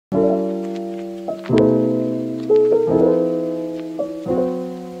Hi!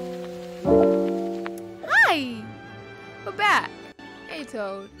 We're back. Hey,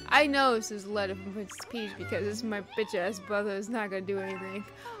 Toad. I know this is a letter from Princess Peach because this is my bitch-ass brother is not gonna do anything.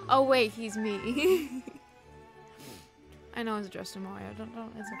 Oh, wait, he's me. I know it's addressed to Mario. Don't,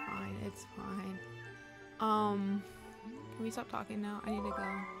 it's fine. It's fine. Can we stop talking now? I need to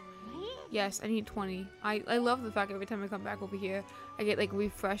go. Yes, I need 20. I love the fact every time I come back over here, I get like a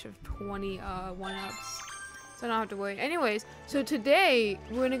refresh of 20 one-ups. So I don't have to worry. Anyways, so today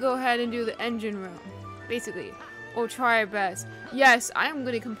we're gonna go ahead and do the engine room, basically, or try our best. Yes, I am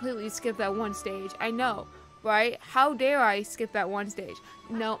gonna completely skip that one stage. I know, right? How dare I skip that one stage?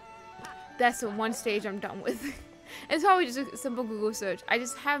 No, that's the one stage I'm done with. It's probably just a simple Google search. I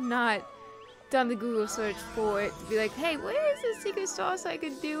just have not done the Google search for it to be like, hey, where is the secret sauce? I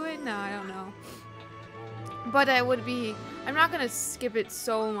could do it. No, I don't know. But I would be. I'm not gonna skip it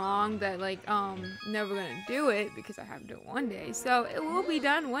so long that like never gonna do it because I have to do it one day. So it will be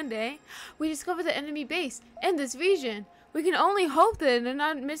done one day. We discovered the enemy base in this region. We can only hope that they're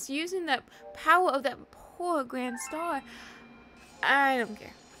not misusing that power of that poor Grand Star. I don't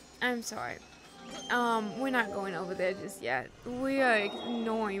care. I'm sorry. We're not going over there just yet. We are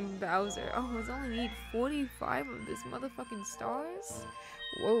ignoring Bowser. Oh, we only need 45 of this motherfucking stars?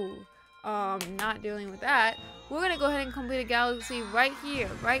 Whoa. Not dealing with that. We're gonna go ahead and complete a galaxy right here,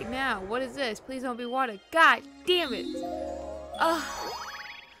 right now. What is this? Please don't be water. God damn it. I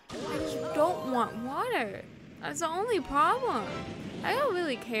just don't want water. That's the only problem. I don't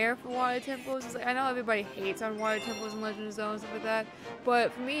really care for water temples. It's like, I know everybody hates on water temples and Legend of Zelda and stuff like that,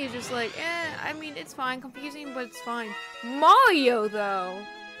 but for me it's just like, I mean, it's fine. Confusing, but it's fine. Mario, though!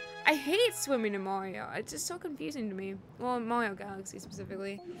 I hate swimming in Mario. It's just so confusing to me. Well, Mario Galaxy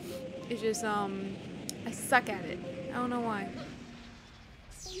specifically. It's just, I suck at it. I don't know why.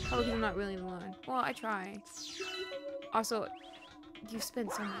 Probably because I'm not willing to learn. Well, I try. Also, you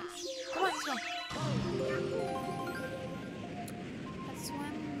spend so much. Come on, let's go. Let's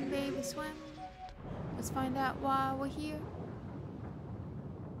swim, baby, swim. Let's find out why we're here.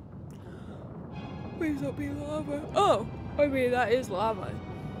 Please don't be lava. Oh! I mean, that is lava.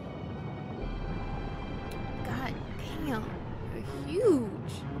 God damn. You're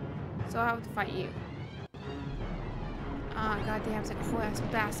huge. So I have to fight you. God damn, it's like a whole ass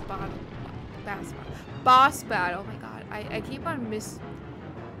boss battle. Oh my god. I keep on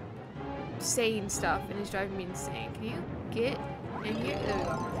saying stuff and it's driving me insane. Can you get in here? There we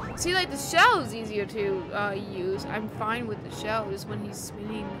go. See, like, the shell is easier to use. I'm fine with the shell just when he's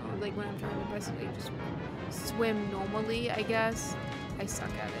spinning, or like when I'm trying to basically just swim normally, I guess. I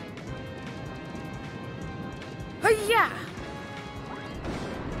suck at it. Yeah.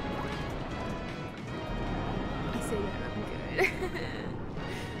 I say that I'm good.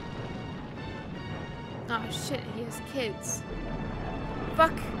 Oh shit, he has kids.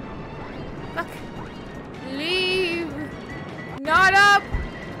 Fuck. Fuck. Leave. Not up.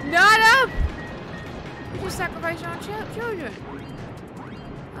 Not up. You just sacrificed your own children.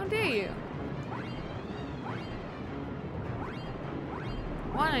 How dare you?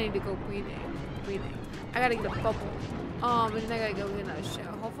 One, I need to go breathing. I gotta get a bubble. And then I gotta go get another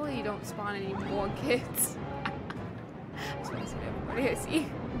shell. Hopefully you don't spawn any more kids. That's what I said to everybody I see.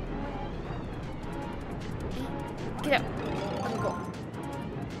 Get out. Let me go.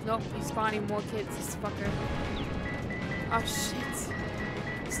 Nope, he's spawning more kids, this fucker. Oh shit.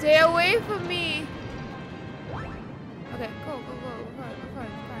 Stay away from me! Okay, go. We're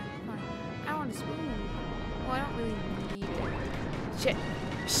fine. I wanna swim. Well, I don't really need it.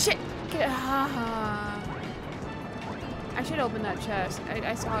 Shit! Get it! I should open that chest.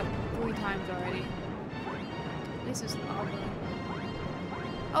 I saw it 3 times already. At least it's lava.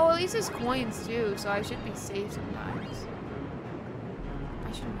 Oh, at least there's coins too, so I should be safe sometimes.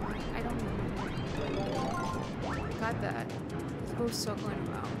 I should not. I don't know. Got that. Let's go circling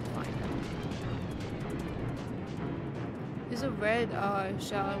around to find it. There's a red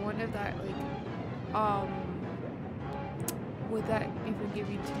shell. I wonder if that like would that even give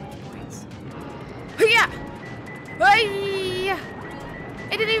you 2 points? Yeah!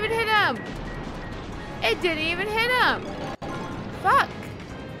 It didn't even hit him! It didn't even hit him! Fuck!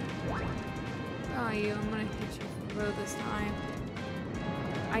 Oh, you, I'm gonna hit you for real this time.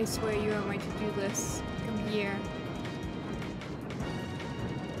 I swear you're on my to-do list. Come here.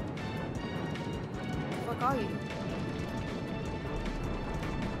 What the fuck are you?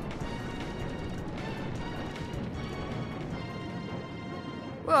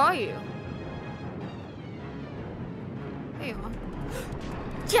 Where are you? There you are.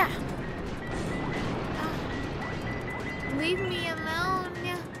 Yeah! Leave me alone.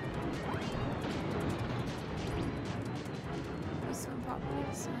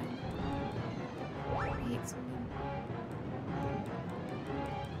 get someone.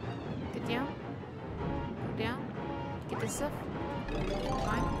 Get down. Go down. Get this stuff.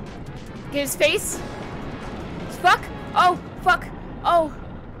 Fine. Get his face. Fuck. Oh, fuck. Oh.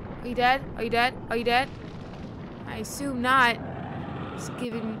 Are you dead? Are you dead? Are you dead? I assume not. Just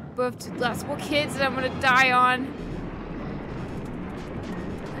giving birth to lots more kids that I'm gonna die on.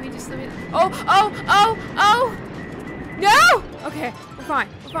 Let me. Oh! No! Okay, we're fine.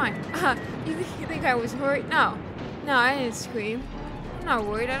 We're fine. You think I was worried? No. No, I didn't scream. I'm not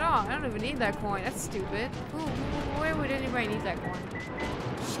worried at all. I don't even need that coin. That's stupid. Ooh, where would anybody need that coin?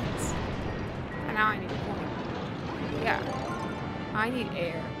 Shit. And now I need a coin. Yeah. I need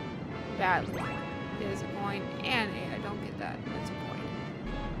air. Badly. There's a coin and air. Don't get that. That's a coin.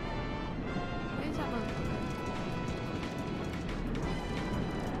 Where's that one?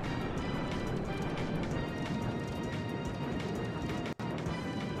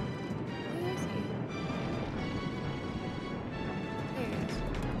 Where is he? There he is.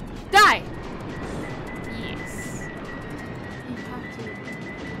 Die! Yes. You have to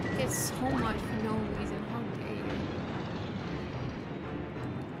get so much for no reason. How dare you?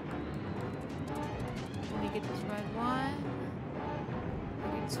 Let me get this red one. I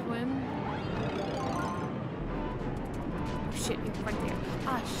can swim. Oh shit, it's right there.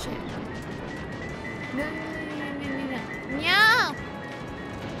 Ah shit. No. No!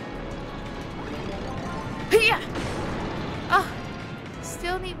 Hiya! Oh,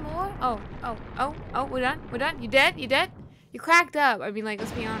 still need more? Oh, we're done? We're done? You dead? You dead? You cracked up. I mean, like,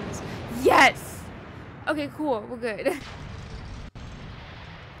 let's be honest. Yes! Okay, cool. We're good.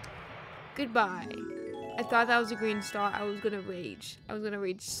 Goodbye. I thought that was a green star. I was gonna rage. I was gonna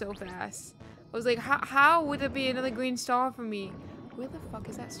rage so fast. I was like, how would there be another green star for me? Where the fuck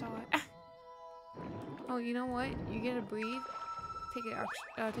is that star? Oh, you know what? You gotta breathe. Take it.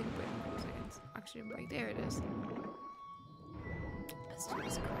 Take a break for 2 seconds. Oxygen break. There it is. Let's do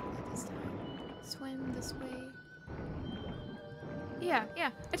this correctly this time. Swim this way. Yeah.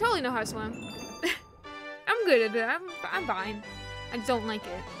 I totally know how to swim. I'm good at it. I'm fine. I just don't like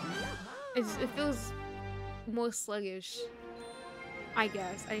it. It feels more sluggish. I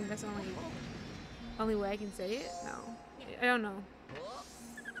guess. I think that's the only way I can say it. No. I don't know.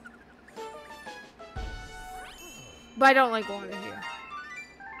 But I don't like water here.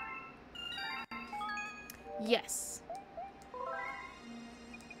 Yes.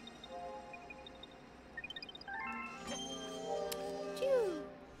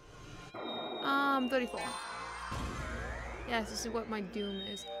 34. Yes, this is what my doom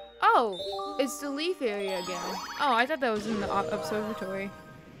is. Oh, it's the leaf area again. Oh, I thought that was in the observatory.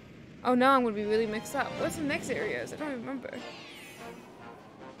 Oh, now I'm gonna be really mixed up. What's the next areas? I don't remember.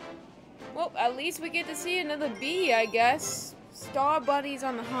 Well, at least we get to see another bee, I guess. Star bunnies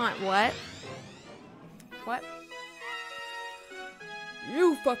on the hunt. What? What?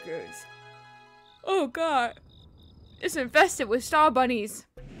 You fuckers. Oh, God. It's infested with star bunnies.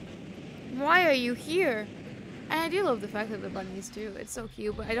 Why are you here? And I do love the fact that the bunnies too. It's so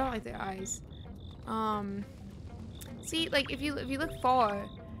cute, but I don't like their eyes. See, like if you look far,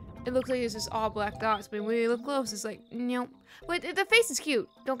 it looks like it's just all black dots. But when you look close, it's like nope. But the face is cute.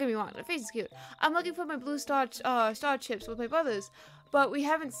 Don't get me wrong, the face is cute. I'm looking for my blue star chips with my brothers, but we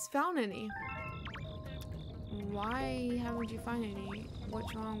haven't found any. Why haven't you found any?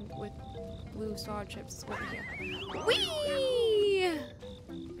 What's wrong with blue star chips over here? Whee!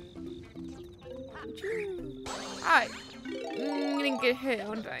 Alright. I'm gonna get hit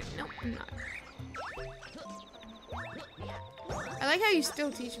on time. No, I'm not. I like how you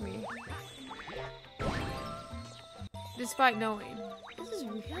still teach me. Despite knowing. This is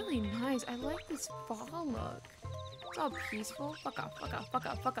really nice. I like this fall look. It's all peaceful. Fuck off, fuck off, fuck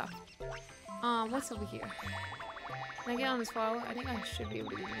off, fuck off. What's over here? Can I get on this flower? I think I should be able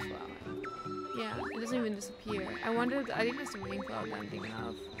to get this flower. Yeah, it doesn't even disappear. I wonder, I think that's the rain cloud that I'm thinking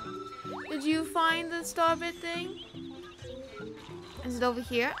of. Did you find the starbit thing? Is it over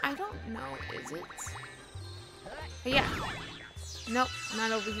here? I don't know. Is it? Yeah. Nope,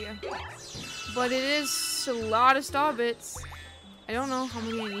 not over here. But it is a lot of starbits. I don't know how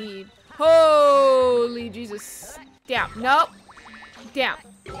many I need. Holy Jesus. Down. Nope. Down.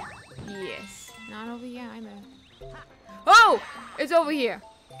 Yes. Not over here either. Oh! It's over here.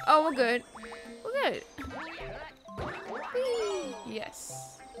 Oh, we're good. We're good. Whee!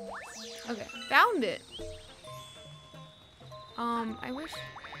 Yes. Okay, found it. I wish.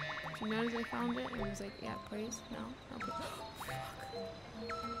 Did you notice I found it? And it was like, yeah, praise. No. Okay.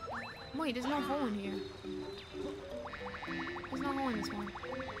 Wait, there's no hole in here. There's no hole in this one.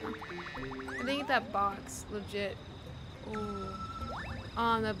 Oh. I think it's that box, legit. Ooh.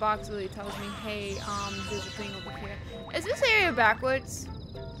 the box really tells me, hey, there's a thing over here. Is this area backwards?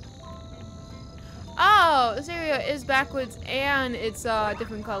 Oh, this area is backwards and it's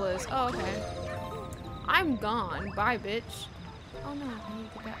different colors. Oh, okay. I'm gone. Bye, bitch. Oh no, I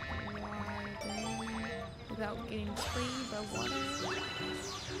need to get that water without getting sprayed by water.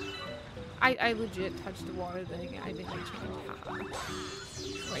 I legit touched the water thing and I didn't change. Haha.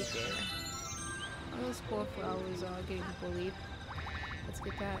 Right there. All those poor flowers are getting bullied. Let's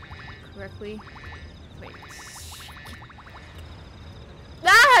get that correctly. Wait.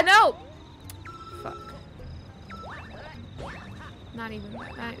 Ah, no! Fuck. Not even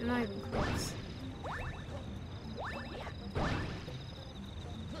close.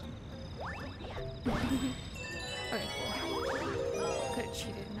 Okay, cool. Could have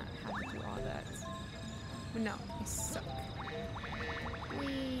cheated and not have to do all that. But no, I suck.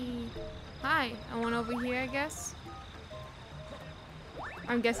 Whee! Hi, I went over here, I guess.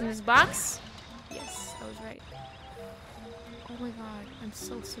 I'm guessing this box? Yes, I was right. Oh my god, I'm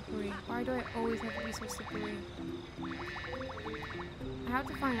so slippery. Why do I always have to be so slippery? I have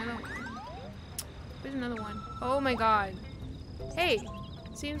to find another one. Where's another one? Oh my god. Hey!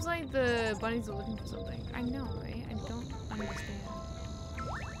 Seems like the bunnies are looking for something. I know, right? I don't understand.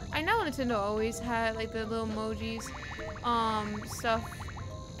 I know Nintendo always had like the little emojis, stuff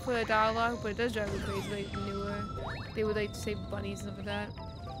for the dialogue, but it does drive me crazy. Like newer, they would like to say bunnies and stuff like that.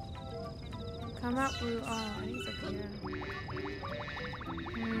 Come out, blue. Oh, he's up here.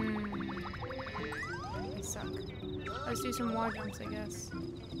 I suck. Let's do some water jumps, I guess.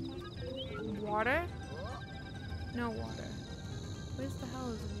 Water? No water. Where the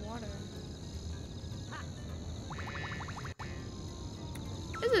hell is water?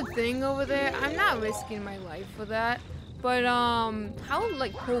 There's a thing over there. I'm not risking my life for that. But, how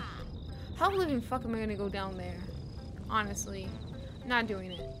living fuck am I gonna go down there? Honestly. Not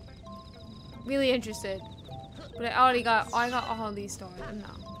doing it. Really interested. But I got all of these stars.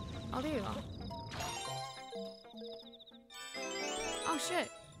 No. Oh, there you go. Oh,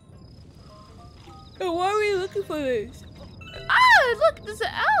 shit. Oh, why are we looking for this? Ah, look, there's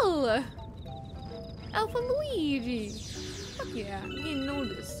an L! L for Luigi. Fuck yeah, I'm getting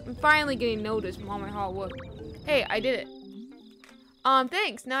noticed. I'm finally getting noticed from all my hard work. Hey, I did it.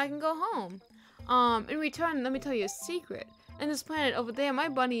 Thanks, now I can go home. In return, let me tell you a secret. In this planet over there, my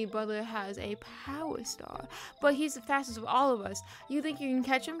bunny brother has a power star, but he's the fastest of all of us. You think you can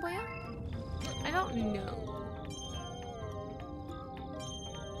catch him, Blam? I don't know.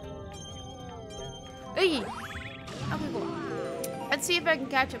 Hey! Okay, cool. Let's see if I can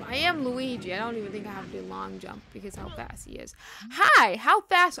catch him. I am Luigi. I don't even think I have to do long jump because how fast he is. Hi! How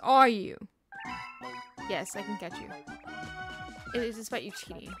fast are you? Yes, I can catch you. It is despite you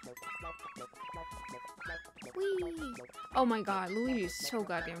cheating. Whee! Oh my god, Luigi is so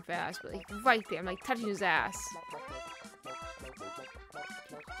goddamn fast, but like right there, I'm like touching his ass.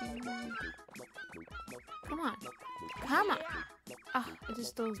 Come on. Come on! Ah, it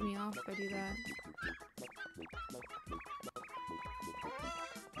just throws me off if I do that.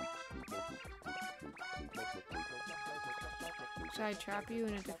 Should I trap you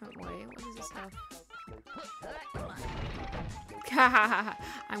in a different way? What is this stuff?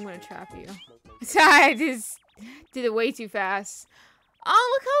 I'm gonna trap you. I just did it way too fast. Oh,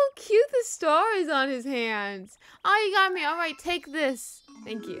 look how cute the star is on his hands. Oh, you got me. Alright, take this.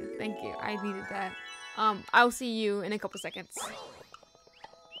 Thank you. Thank you. I needed that. I'll see you in a couple seconds.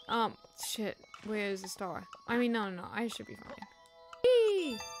 Shit. Where is the star? I mean, no, I should be fine.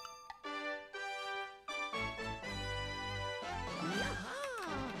 Whee!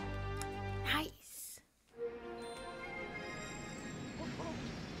 Nice.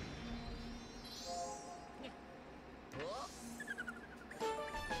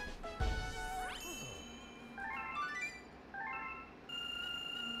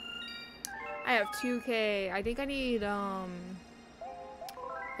 I have 2K. I think I need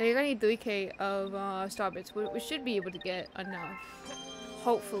 3K of star bits. We should be able to get enough.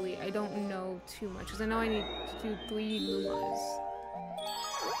 Hopefully. I don't know too much because I know I need to do 3 Lumas.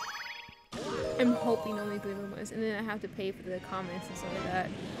 I'm hoping only 3 Lumas, and then I have to pay for the comments and stuff like that.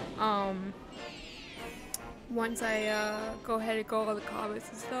 Once I go ahead and go all the comments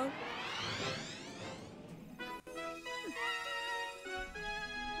and stuff.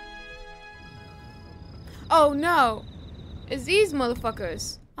 Oh no! It's these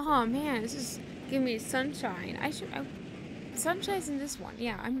motherfuckers. Oh man, this is giving me sunshine. Sunshine's in this one.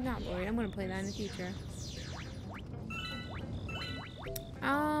 Yeah, I'm not worried. I'm gonna play that in the future.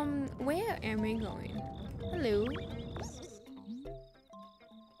 Where am I going? Hello.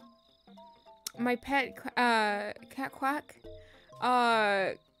 My pet cat quack.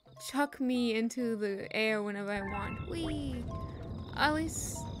 chuck me into the air whenever I want. Whee! At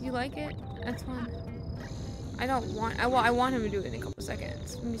least you like it. That's fun. I don't want. I want him to do it in a couple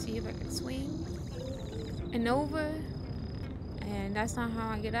seconds. Let me see if I can swing and over. And that's not how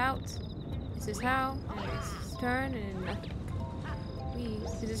I get out. This is how. And it's turn and nothing. Whee!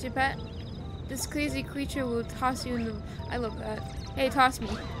 Is this your pet? This crazy creature will toss you in the. I love that. Hey, toss me.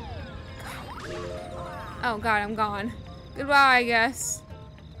 Oh God, I'm gone. Goodbye, I guess.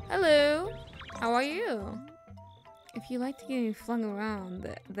 Hello. How are you? If you like to get flung around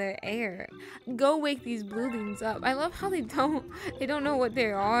the air, go wake these buildings up. I love how they don't know what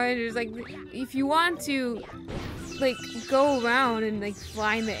they are. There's like, if you want to, like, go around and like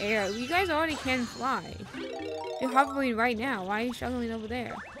fly in the air, you guys already can fly. You're hovering right now. Why are you struggling over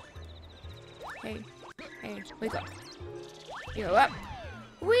there? Hey, wake up. You're up.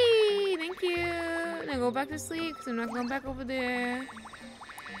 Whee! Thank you. Now go back to sleep because I'm not going back over there.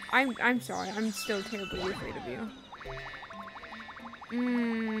 I'm sorry. I'm still terribly afraid of you.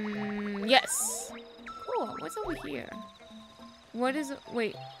 Yes. Cool. What's over here? What is it?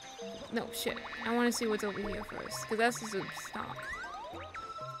 Wait. No, shit. I want to see what's over here first because that's just a stop.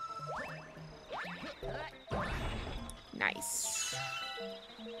 Nice.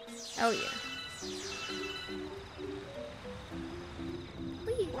 Oh yeah.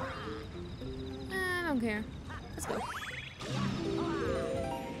 Whee. I don't care. Let's go.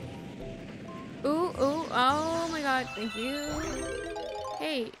 Ooh, oh my God, thank you.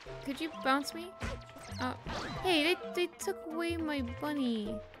 Hey, could you bounce me? Hey, they took away my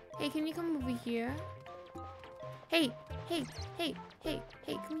bunny. Hey, can you come over here? Hey, come here,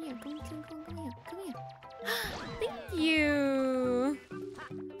 come here. Thank you.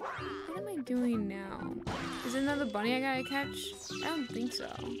 What am I doing now? Is there another bunny I gotta catch? I don't think so.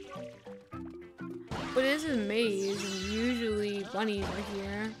 But it is a maze, and usually bunnies are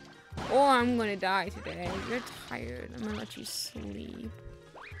here. Or I'm gonna die today. You're tired. I'm gonna let you sleep.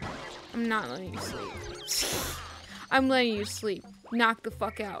 I'm not letting you sleep. I'm letting you sleep. Knock the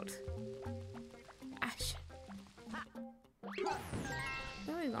fuck out. Ah, shit.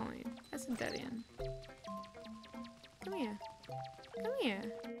 Where are we going? That's a dead end. Come here. Come here.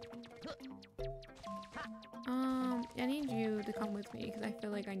 I need you to come with me because I feel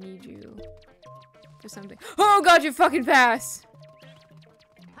like I need you for something. Oh God, you're fucking fast!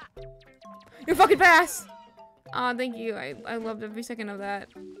 You're fucking fast! Aw, thank you. I loved every second of that.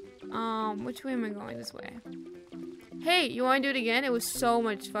 Which way am I going? This way. Hey, you wanna do it again? It was so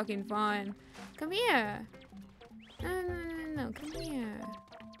much fucking fun. Come here. No, come here.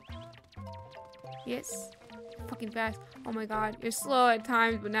 Yes. Fucking fast. Oh my God, you're slow at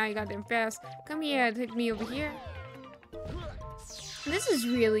times, but now you goddamn fast. Come here, take me over here. This is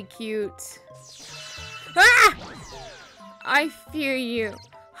really cute. Ah! I fear you.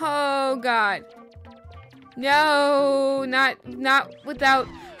 Oh God. No, not without.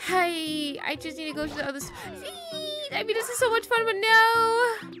 Hey, I just need to go to the other side. I mean, this is so much fun, but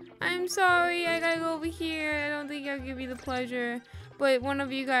no. I'm sorry, I gotta go over here. I don't think I'll give you the pleasure. But one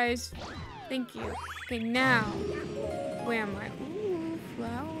of you guys, thank you. Okay, now, where am I? Ooh,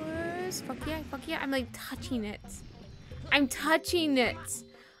 flowers. Fuck yeah. I'm like touching it. I'm touching it.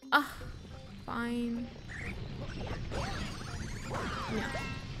 Ugh, fine. No.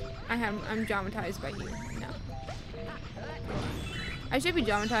 I'm traumatized by you. No. I should be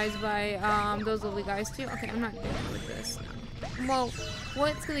traumatized by those lovely guys too. Okay, I'm not dealing with this. No. Well,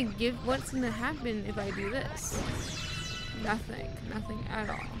 what's gonna happen if I do this? Nothing at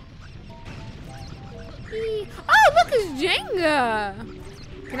all. Oh, look, it's Jenga!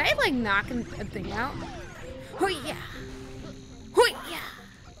 Can I like knock a thing out? Oh yeah! Oh yeah!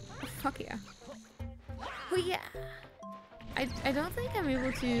 Oh, fuck yeah! Oh yeah! I don't think I'm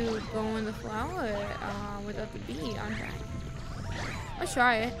able to go in the flower without the bee on track. Let's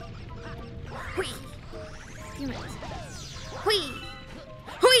try it. Hui! Damn it! Hui!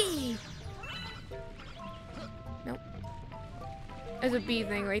 Hui! Nope. There's a bee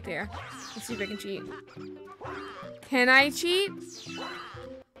thing right there. Let's see if I can cheat. Can I cheat?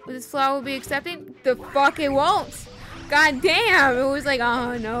 Will this flower be accepting? The fuck it won't! God damn! It was like,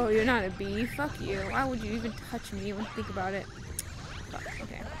 oh no, you're not a bee. Fuck you. Why would you even touch me? When you think about it. Fuck,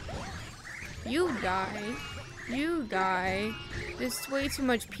 okay. You die. You die. There's way too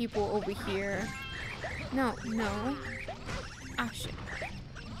much people over here. No. Ah, shit.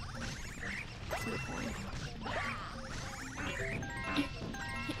 That's a good point.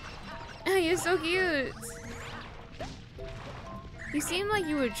 You're so cute. You seemed like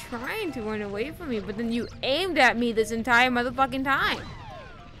you were trying to run away from me, but then you aimed at me this entire motherfucking time.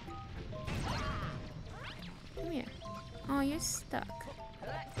 Come here. Oh, Oh, you're stuck.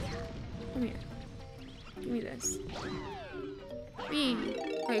 Come here. Give me this. Whee.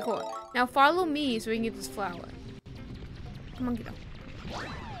 Okay, cool. Now follow me so we can get this flower. Come on, get up.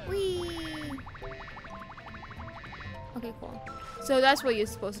 Whee. Okay, cool. So that's what you're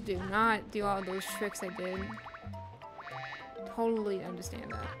supposed to do, not do all those tricks I did. Totally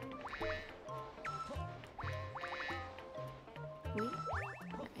understand that. Whee.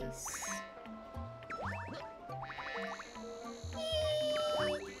 Nice.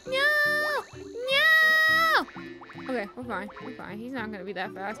 Okay, we're fine. We're fine. He's not gonna be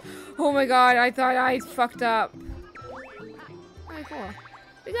that fast. Oh my god, I thought I fucked up. Alright, cool.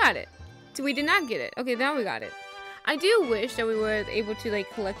 We got it. So we did not get it. Okay, now we got it. I do wish that we were able to like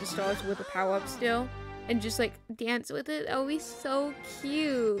collect the stars with a power-up still and just like dance with it. That would be so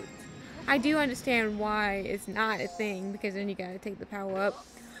cute. I do understand why it's not a thing, because then you gotta take the power-up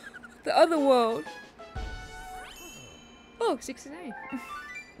the other world. Oh, 69.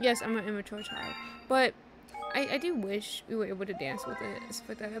 Yes, I'm an immature child. But I do wish we were able to dance with it and stuff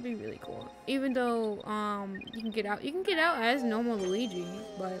like that. That'd be really cool. Even though you can get out as normal Luigi,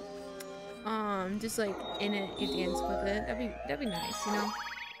 but just like in it you dance with it. That'd be nice, you know?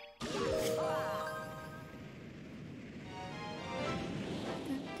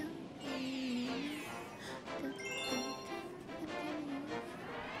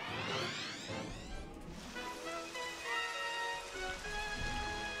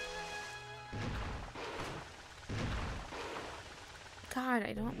 God,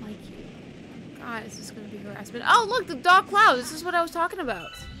 I don't like you. God, this is gonna be harassment. Oh, look, the dark cloud. This is what I was talking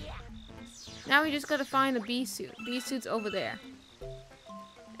about. Now we just gotta find the bee suit. Bee suit's over there.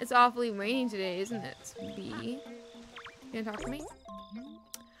 It's awfully raining today, isn't it? Bee. You gonna talk to me?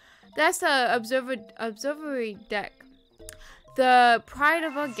 That's the observatory deck. The pride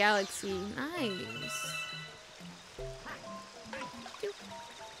of our galaxy. Nice.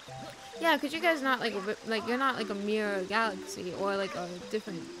 Yeah, cause you guys not like you're not like a mirror galaxy or like a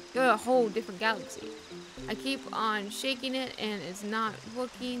different. You're a whole different galaxy. I keep on shaking it and it's not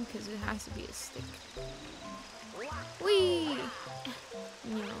working because it has to be a stick. Whee!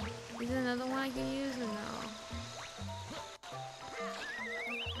 No. Is there another one I can use or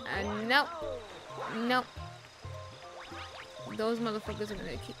no? Nope. Nope. Those motherfuckers are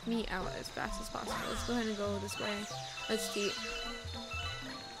gonna kick me out as fast as possible. Let's go ahead and go this way. Let's cheat.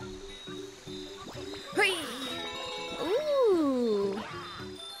 Ooh.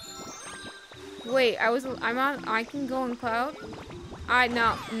 Wait, I can go on cloud?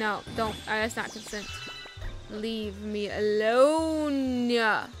 No, don't. That's not consent. Leave me alone.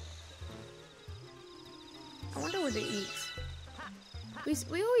 I wonder what they eat.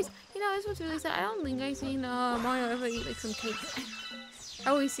 We always, you know, this was really sad. I don't think I've seen Mario ever eat like some cake. I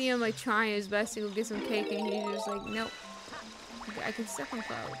always see him like trying his best to go get some cake and he's just like, nope. Okay, I can step on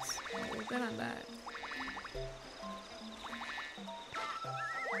clouds. We're good on that.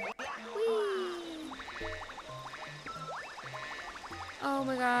 Oh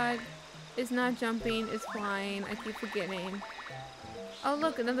my god. It's not jumping, it's flying. I keep forgetting. Oh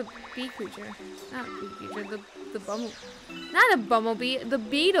look, another bee creature. Not bee creature, the bumblebee. Not a bumblebee, the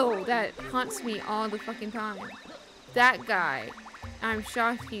beetle that haunts me all the fucking time. That guy. I'm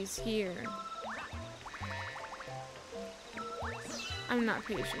shocked he's here. I'm not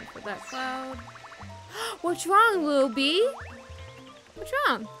patient for that cloud. What's wrong, little bee? What's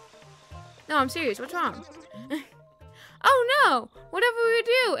wrong? No, I'm serious. What's wrong? Oh no! Whatever we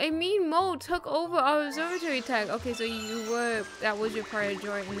do, a mean mole took over our observatory tag. Okay, so that was your prior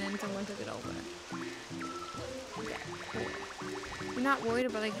joy, and then someone took it over. Okay, cool. You're not worried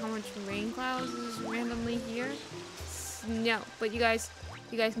about like how much rain clouds is randomly here? No, but you guys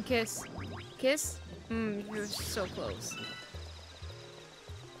can kiss. Kiss? You're so close.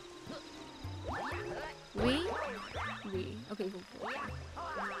 We? Okay, cool.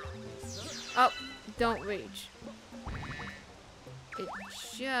 Oh, don't rage. It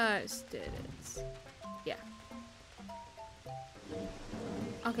just did it. Yeah.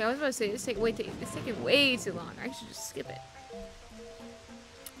 Okay, I was about to say it's taking way too long. I should just skip it.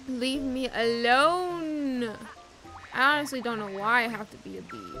 Leave me alone. I honestly don't know why I have to be a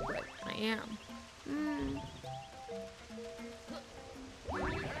bee, but I am.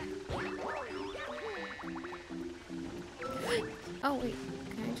 Oh wait,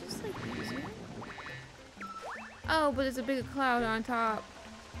 can I just like use it? Oh, but there's a bigger cloud on top.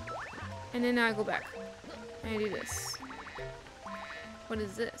 And then I go back. And I do this. What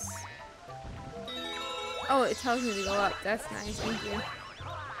is this? Oh, it tells me to go up. That's nice, thank you.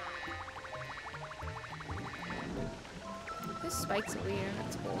 There's spikes over here,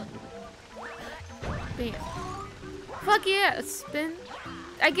 that's cool. Bam. Fuck yeah, spin.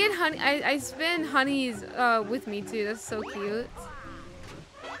 I get honey. I spin honeys with me too. That's so cute.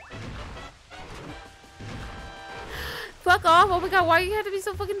 Fuck off! Oh my god, why you have to be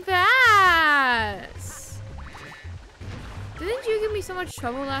so fucking fast? Didn't you give me so much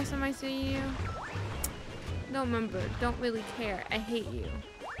trouble last time I saw you? Don't remember. Don't really care. I hate you.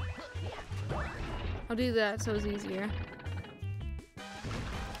 I'll do that so it's easier.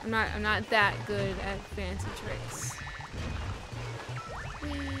 I'm not that good at fancy tricks.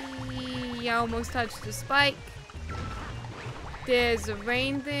 Whee! I almost touched the spike. There's a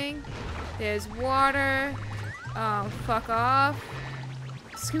rain thing. There's water. Oh, fuck off.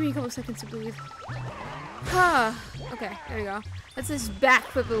 Just give me a couple seconds to breathe. Huh. Okay, there we go. Let's just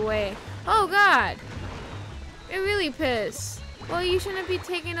backflip away. Oh god. You're really pissed. Well, you shouldn't be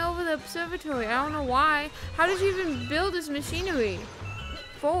taking over the observatory. I don't know why. How did you even build this machinery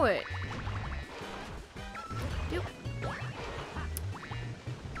for it? Dude.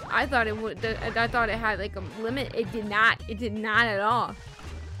 I thought it would. I thought it had like a limit. It did not. It did not at all.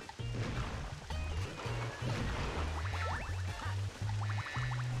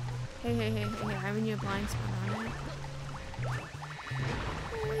 Hey, I'm in your blind spot on it.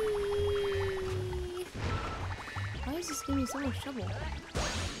 Whee! Why does this give me so much trouble?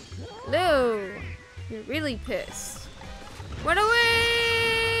 No! You're really pissed. Run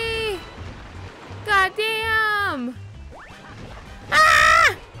away! God damn!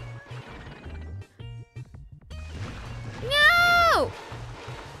 Ah! No!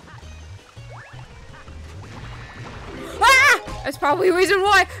 That's probably the reason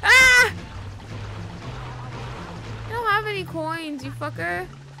why. Ah! I don't have any coins, you fucker.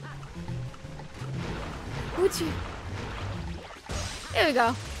 Would you? There we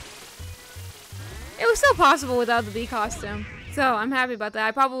go. It was still possible without the bee costume. So I'm happy about that.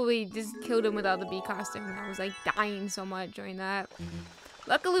 I probably just killed him without the bee costume. I was like dying so much during that.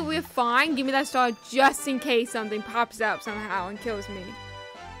 Luckily we're fine. Give me that star just in case something pops up somehow and kills me.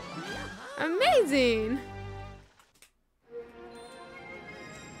 Amazing.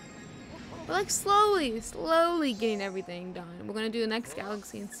 We're like slowly getting everything done. We're gonna do the next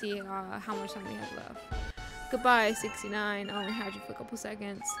galaxy and see how much time we have left. Goodbye, 69. I only had you for a couple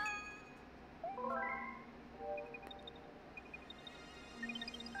seconds.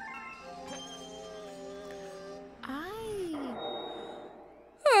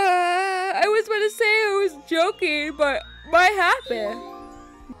 I was about to say I was joking, but what happened?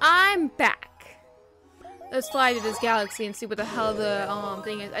 I'm back. Let's fly to this galaxy and see what the hell the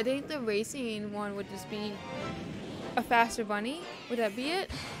thing is. I think the racing one would just be a faster bunny. Would that be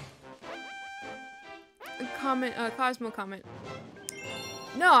it? Comment, Cosmo comment.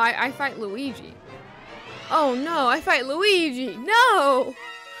 No, I fight Luigi. Oh no, I fight Luigi. No!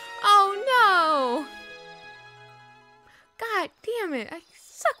 Oh no! God damn it, I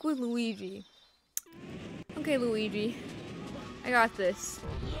suck with Luigi. Okay, Luigi. I got this.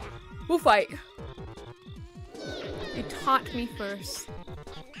 We'll fight. You taunt me first.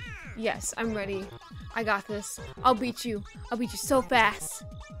 Yes, I'm ready. I got this. I'll beat you. I'll beat you so fast.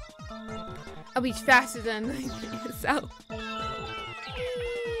 I'll beat you faster than yourself.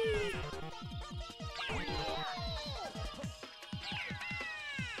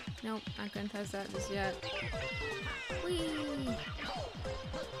 Nope, not gonna test that just yet. Whee!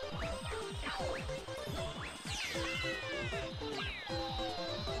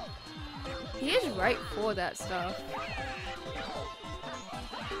 He is right for that stuff.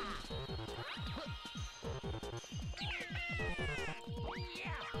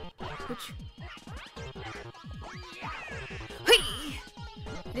 Which? Hey!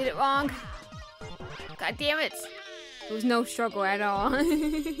 Did it wrong. God damn it! There was no struggle at all.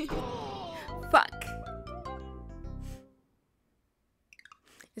 Fuck.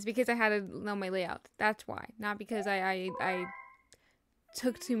 It's because I had to know my layout. That's why. Not because I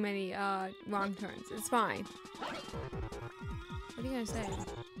took too many wrong turns. It's fine. What are you gonna say?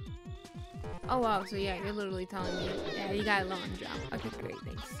 Oh wow, so yeah, you're literally telling me. Yeah, you got a long jump. Okay, great,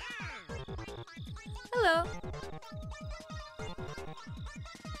 thanks. Hello.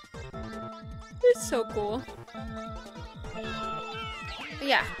 It's so cool. But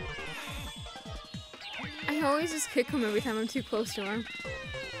yeah. I always just kick him every time I'm too close to him.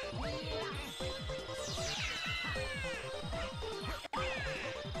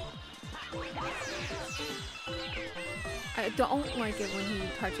 I don't like it when he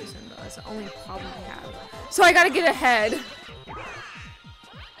touches him though. That's the only problem I have. So I gotta get ahead.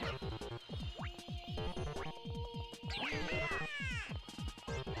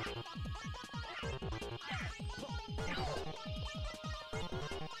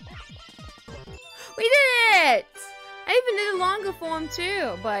 We did it! I even did a longer form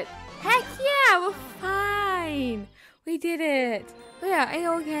too, but heck yeah, we're fine. We did it. Yeah,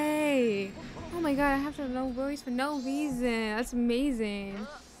 A-okay. Oh my god, I have to have no worries for no reason. That's amazing.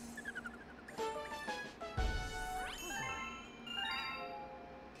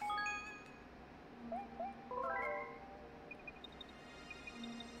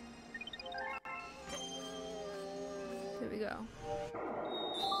 There we go.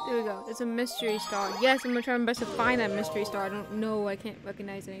 There we go. It's a mystery star. Yes, I'm gonna try my best to find that mystery star. I don't know. I can't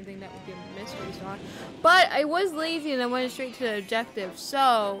recognize anything that would be a mystery star. But I was lazy and I went straight to the objective.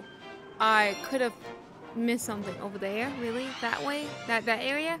 So I could have missed something over there. Really? That way? That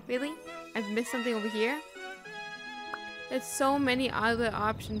area? Really? I've missed something over here? There's so many other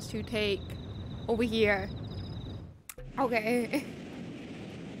options to take over here. Okay.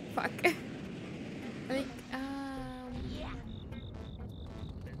 Fuck. I think,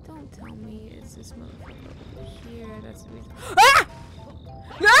 don't tell me it's this motherfucker over here. That's the reason. Ah!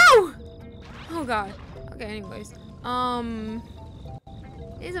 No! Oh god. Okay, anyways.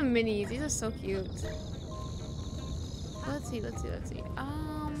 These are minis. These are so cute. Let's see. Where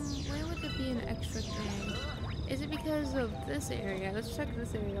would there be an extra thing? Is it because of this area? Let's check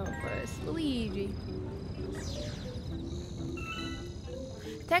this area out first. Luigi.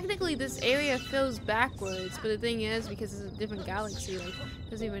 Technically, this area fills backwards, but the thing is, because it's a different galaxy, like,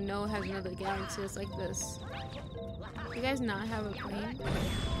 doesn't even know it has another galaxy that's like this. Do you guys not have a plane,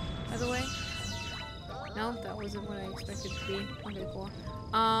 by the way? No, that wasn't what I expected to be. Okay, cool.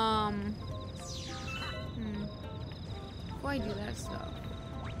 Before I do that stuff,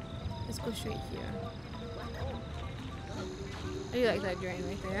 let's go straight here. I do like that drain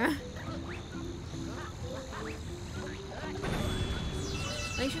right there.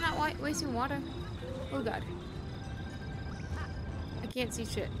 At least you're not wasting water. Oh god. I can't see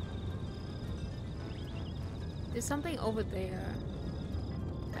shit. There's something over there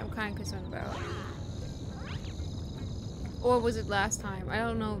that I'm kind of concerned about. Or was it last time? I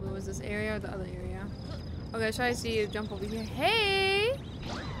don't know if it was this area or the other area. Okay, let's try to see you jump over here. Hey!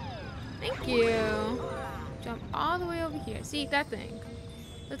 Thank you. Jump all the way over here. See, that thing.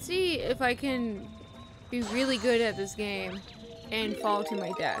 Let's see if I can be really good at this game and fall to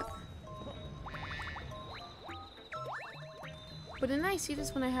my death. But didn't I see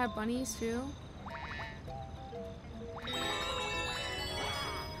this when I had bunnies too?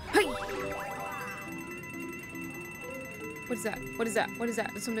 Hey! What is that? What is that? What is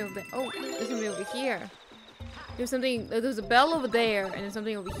that? There's something over there. Oh, there's something over here. There's something, there's a bell over there and there's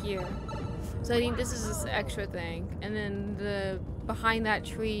something over here. So I think this is this extra thing. And then the behind that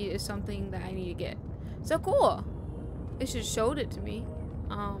tree is something that I need to get. So cool. It just showed it to me.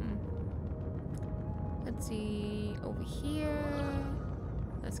 Let's see, over here.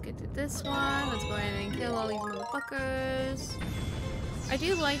 Let's get to this one. Let's go ahead and kill all these motherfuckers. I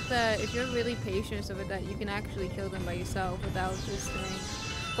do like that if you're really patient with that, you can actually kill them by yourself without this thing.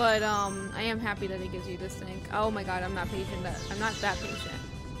 But I am happy that it gives you this thing. Oh my god, I'm not patient. I'm not that patient.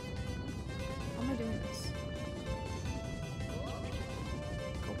 How am I doing this?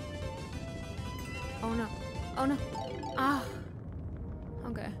 Go. Oh no. Oh no. Ah.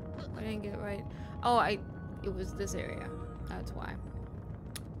 Okay. I didn't get it right. Oh, it was this area. That's why.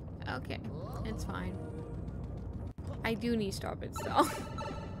 Okay. It's fine. I do need star bits though.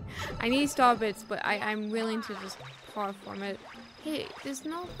 I need star bits, but I'm willing to just farm it. Hey, there's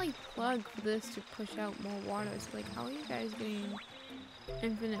no like plug for this to push out more water. So like, how are you guys getting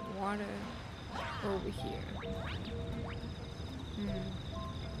infinite water over here?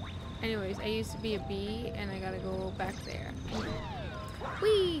 Anyways, I used to be a bee, and I gotta go back there.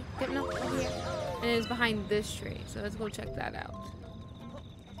 Whee! Getting up over here. And it's behind this tree, so let's go check that out.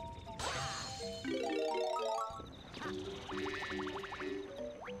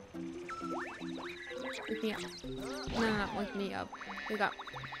 Wake me up. No, not wake me up. Wake up.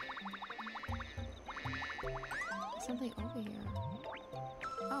 There's something over here.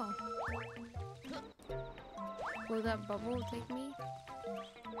 Oh. Will that bubble take me?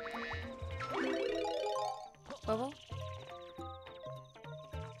 Bubble?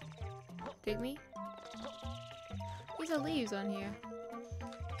 Take me? These are leaves on here.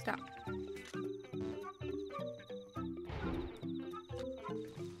 Stop.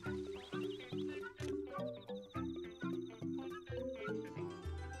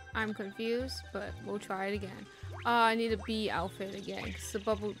 I'm confused, but we'll try it again. I need a bee outfit again, because the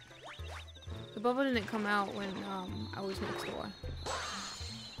bubble didn't come out when I was next door.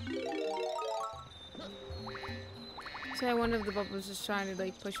 So I wonder if the bubble was just trying to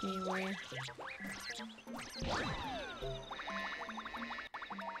like push me away.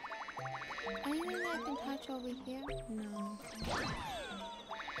 I didn't I can touch over here? No.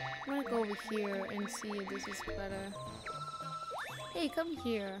 I'm gonna go over here and see if this is better. Hey, come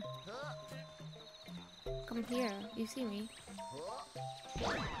here. Come here. You see me?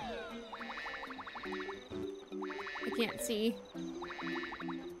 I can't see.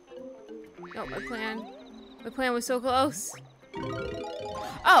 No, my plan was so close.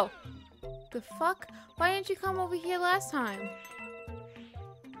 Oh! The fuck? Why didn't you come over here last time?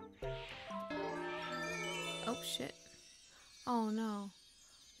 Oh shit. Oh no.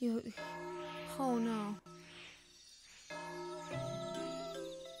 Oh no.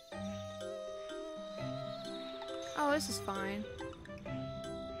 Oh, this is fine.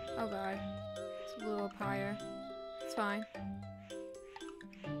 Oh god. It's a little up higher. It's fine.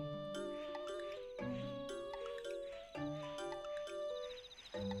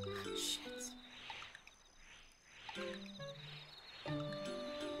 Shit.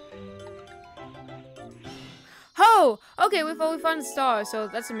 Oh! Okay, we found a star, so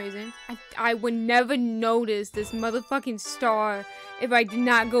that's amazing. I would never notice this motherfucking star if I did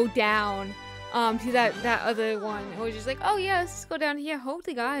not go down to that other one. It was just like, oh yeah, let's just go down here. Hope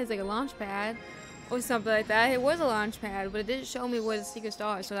the guy is like a launch pad or something like that. It was a launch pad, but it didn't show me where the secret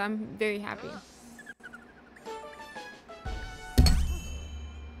star is, so I'm very happy.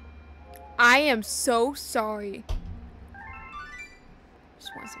 I am so sorry.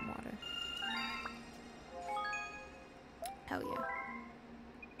 Just want some water. Hell yeah.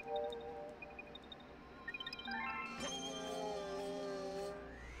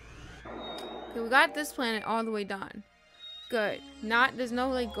 Okay, we got this planet all the way done. Good. There's no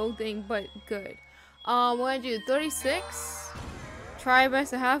like gold thing, but good. We're gonna do 36. Try our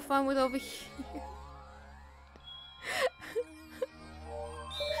best to have fun with over here.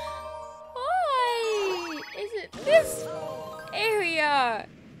 Why is it this area?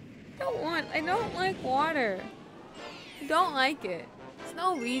 I don't like water. I don't like it. There's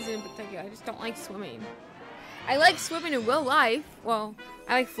no reason in particular. I just don't like swimming. I like swimming in real life. Well,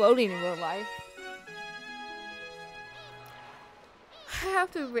 I like floating in real life. I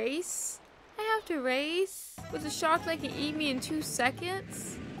have to race? I have to race? With a shark that can eat me in 2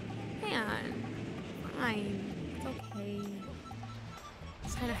 seconds? Man. Fine. It's okay. I'm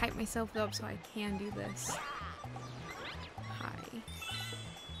just trying to hype myself up so I can do this. Hi.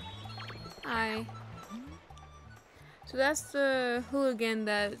 Hi. So that's the hooligan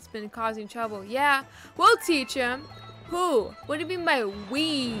that's been causing trouble. Yeah, we'll teach him. Who? What do you mean by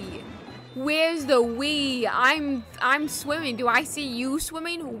we? Where's the we? I'm swimming. Do I see you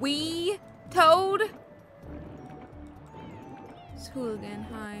swimming? We? Toad? It's hooligan.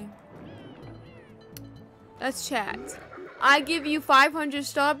 Hi. Let's chat. I give you 500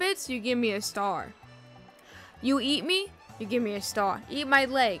 star bits, you give me a star. You eat me, you give me a star. Eat my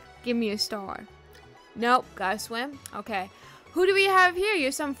leg, give me a star. Nope, gotta swim. Okay. Who do we have here?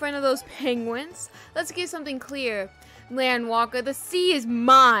 You're some friend of those penguins. Let's get something clear. Landwalker, the sea is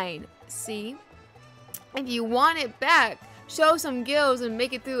mine. See? If you want it back, show some gills and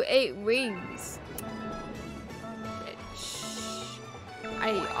make it through 8 rings. Bitch.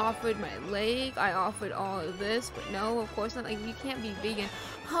 I offered my leg. I offered all of this, but no, of course not. Like, you can't be vegan.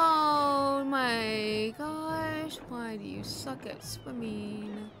 Oh my gosh. Why do you suck at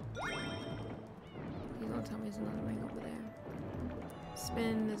swimming? Please don't tell me there's another ring over there.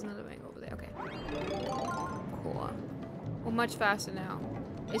 Spin, there's another ring over there. Okay. Cool. Well, much faster now.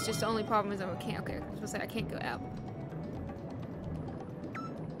 It's just the only problem is I can't. Okay, I was supposed to say I can't go out.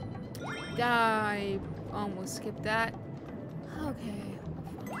 I almost skipped that. Okay.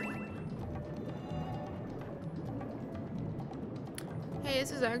 Hey,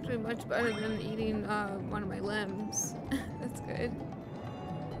 this is actually much better than eating one of my limbs. That's good.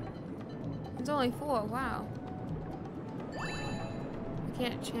 It's only 4. Wow. I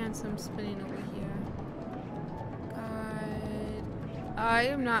can't chance him spinning over here. God. I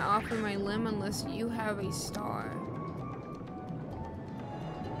am not offering my limb unless you have a star.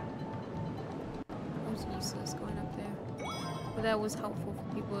 That was useless going up there. But that was helpful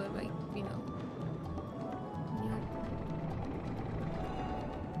for people that, like, you know.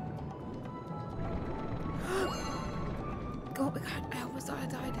 Oh my god, I almost thought I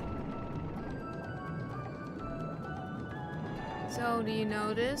died. So, do you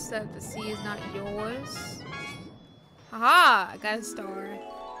notice that the sea is not yours? Haha! I got a star.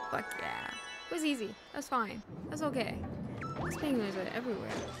 Fuck yeah. It was easy. That's fine. That's okay. These penguins are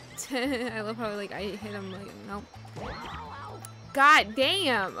everywhere. I love how, like, I hit them, like, nope. God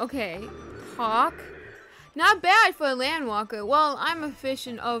damn! Okay. Hawk. Not bad for a landwalker. Well, I'm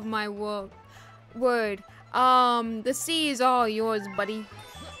efficient of my word. The sea is all yours, buddy.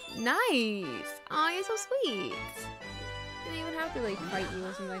 Nice. Oh, you're so sweet. Didn't even have to like fight you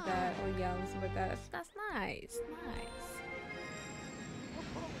or something like that, or yell or something like that. That's nice. Nice.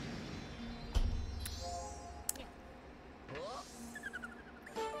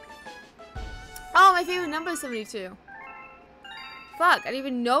 Oh, my favorite number is 72. Fuck, I didn't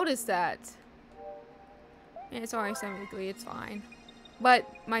even notice that. Yeah, it's alright, 73, it's fine. But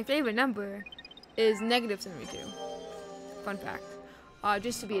my favorite number is negative 72. Fun fact.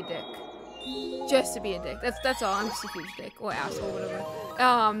 Just to be a dick. Just to be a dick. That's all. I'm just a huge dick. Or asshole, whatever.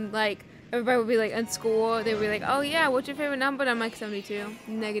 Like, everybody would be like, in school, they would be like, oh yeah, what's your favorite number? And I'm like, 72.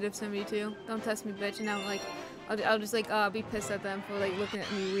 Negative 72. Don't test me, bitch. And I'm like, I'll just like, be pissed at them for like looking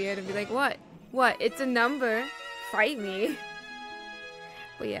at me weird and be like, what? What? It's a number. Fight me.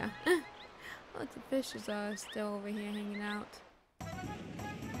 But yeah. Look, the fish is still over here hanging out.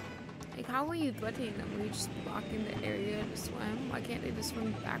 Like, how were you letting them? Were you just blocking the area to swim? Why can't they just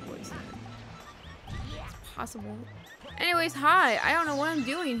swim backwards then? It's possible. Anyways, hi. I don't know what I'm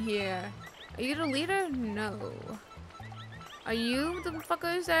doing here. Are you the leader? No. Are you the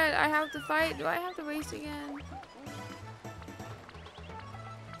fuckers that I have to fight? Do I have to race again?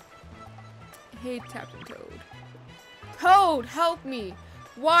 Hey, Captain Toad. Toad, help me!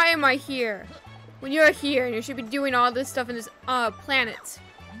 Why am I here? When you're here and you should be doing all this stuff in this planet.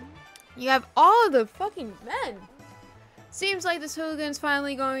 You have all the fucking men. Seems like this hooligan's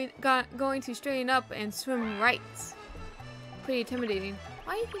finally going to straighten up and swim right. Pretty intimidating.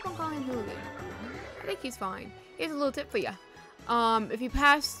 Why do you keep on calling him hooligan? I think he's fine. Here's a little tip for you. If you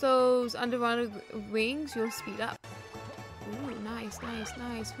pass those underwater rings, you'll speed up. Ooh, nice, nice,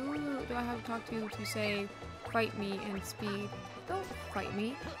 nice. Who do I have to talk to say fight me and speed? Don't fight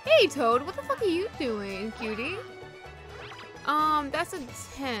me. Hey, Toad, what the fuck are you doing, cutie? That's a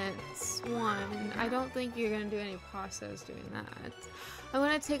tense one. I don't think you're gonna do any process doing that. I'm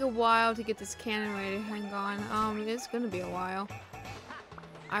gonna take a while to get this cannon ready to hang on. It's gonna be a while.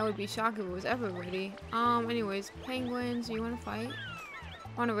 I would be shocked if it was ever ready. Anyways, penguins, you wanna fight?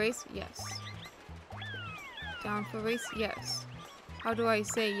 Wanna race? Yes. Down for a race? Yes. How do I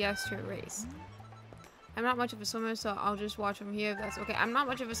say yes to a race? I'm not much of a swimmer, so I'll just watch from here if that's okay. I'm not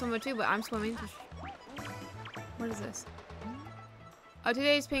much of a swimmer too, but I'm swimming. What is this? Oh,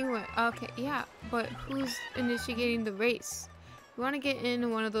 today's penguin. Okay, yeah, but who's initiating the race? You want to get in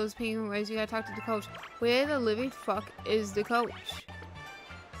one of those penguin races, you gotta talk to the coach. Where the living fuck is the coach?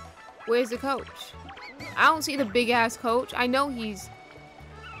 Where's the coach? I don't see the big ass coach. I know he's...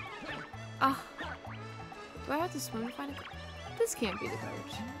 do I have to swim to find a coach? This can't be the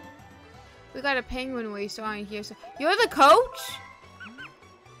coach. We got a penguin race on here, so... You're the coach?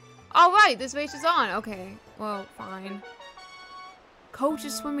 Alright, this race is on. Okay, well, fine. Coach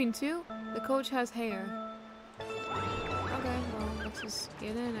is swimming too? The coach has hair. Okay, well, let's just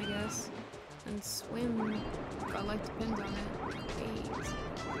get in, I guess. And swim. If I like depends on it. Wait.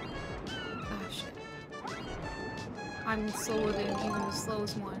 Ah, shit. I'm slower than even the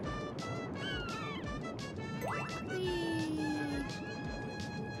slowest one. Whee!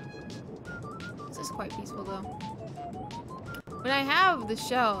 This is quite peaceful though. When I have the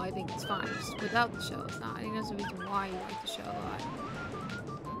shell, I think it's fine. Just without the shell, it's not. I think that's the reason why you like the shell a lot.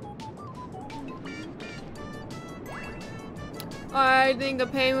 I think the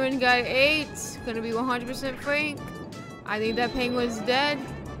penguin got 8. Gonna be 100% frank. I think that penguin's dead.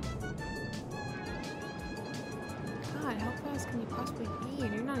 God, how fast can you possibly be?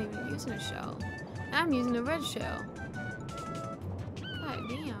 And you're not even using a shell. I'm using a red shell. God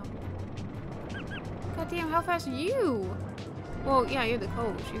damn. God damn, how fast are you? Well, yeah, you're the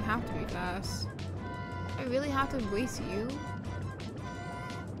coach. You have to be fast. I really have to race you?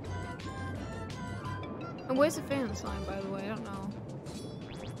 And where's the fence line, by the way? I don't know.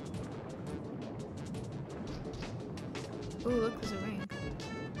 Ooh, look, there's a ring.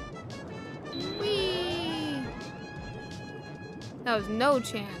 Whee! That was no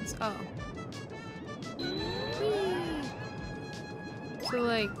chance. Oh. Whee! So,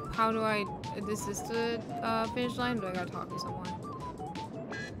 like, how do I... Is this the finish line? Or do I gotta talk to someone?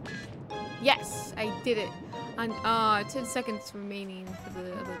 Yes! I did it! And 10 seconds remaining for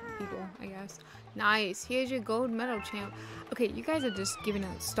the other people, I guess. Nice. Here's your gold medal, champ. Okay, you guys are just giving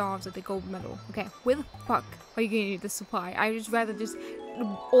out stars at the gold medal. Okay, where the fuck are you getting the supply? I just rather just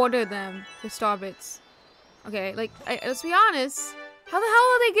order them, the star bits. Okay, like, let's be honest. How the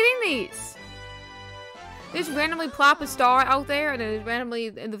hell are they getting these? They just randomly plop a star out there and then randomly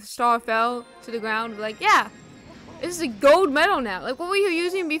and the star fell to the ground. Like, yeah, this is a gold medal now. Like, what were you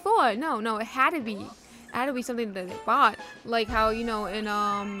using before? No, it had to be. It had to be something that they bought. Like how, you know, in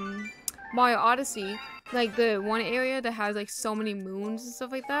Mario Odyssey, like the one area that has like so many moons and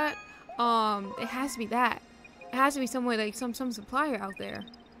stuff like that. It has to be that. It has to be somewhere like some supplier out there.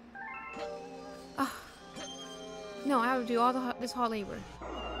 No, I have to do all this hard labor.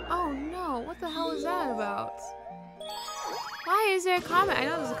 Oh no, what the hell is that about? Why is there a comet? I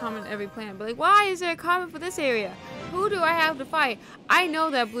know there's a comet in every planet, but like, why is there a comet for this area? Who do I have to fight? I know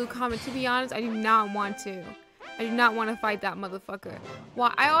that blue comet. To be honest, I do not want to. I do not want to fight that motherfucker.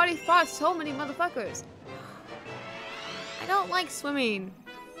 Why? I already fought so many motherfuckers. I don't like swimming.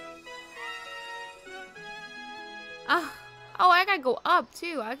 Oh, I gotta go up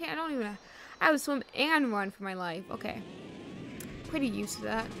too. I don't even. I have to swim and run for my life. Okay. Pretty used to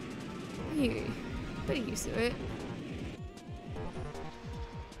that. Pretty used to it.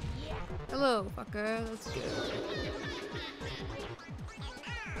 Hello, fucker. Let's go.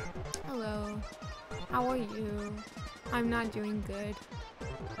 Hello. How are you? I'm not doing good.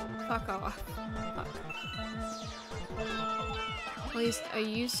 Fuck off. Fuck. At least, are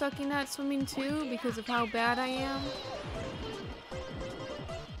you sucking at swimming too because of how bad I am?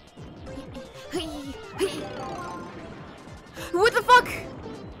 What the fuck?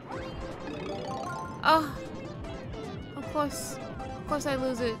 Oh. Of course I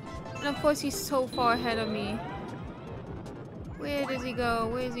lose it. And of course he's so far ahead of me. Where does he go?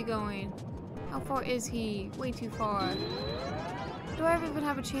 Where is he going? How far is he? Way too far. Do I ever even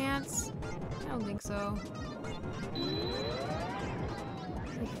have a chance? I don't think so.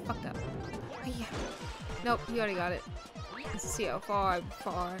 I fucked up. Nope, he already got it. Let's see how far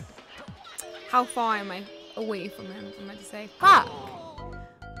How far am I away from him? I'm about to say. Fuck!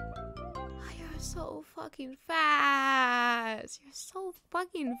 You're so fucking fast! You're so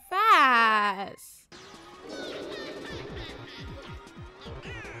fucking fast!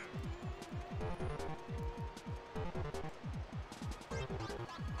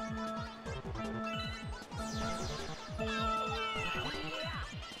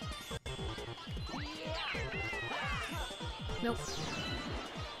 Nope.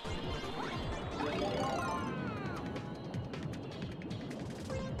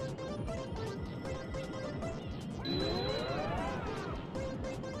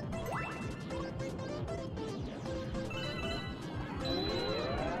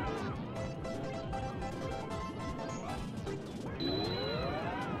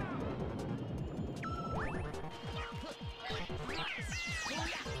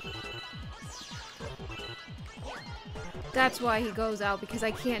 That's why he goes out, because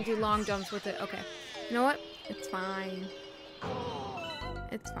I can't do long jumps with it. Okay. You know what? It's fine.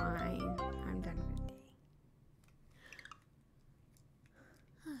 It's fine. I'm done with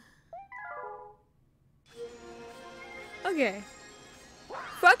it. Okay.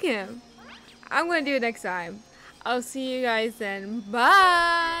 Fuck him. I'm gonna do it next time. I'll see you guys then.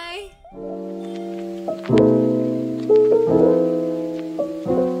 Bye!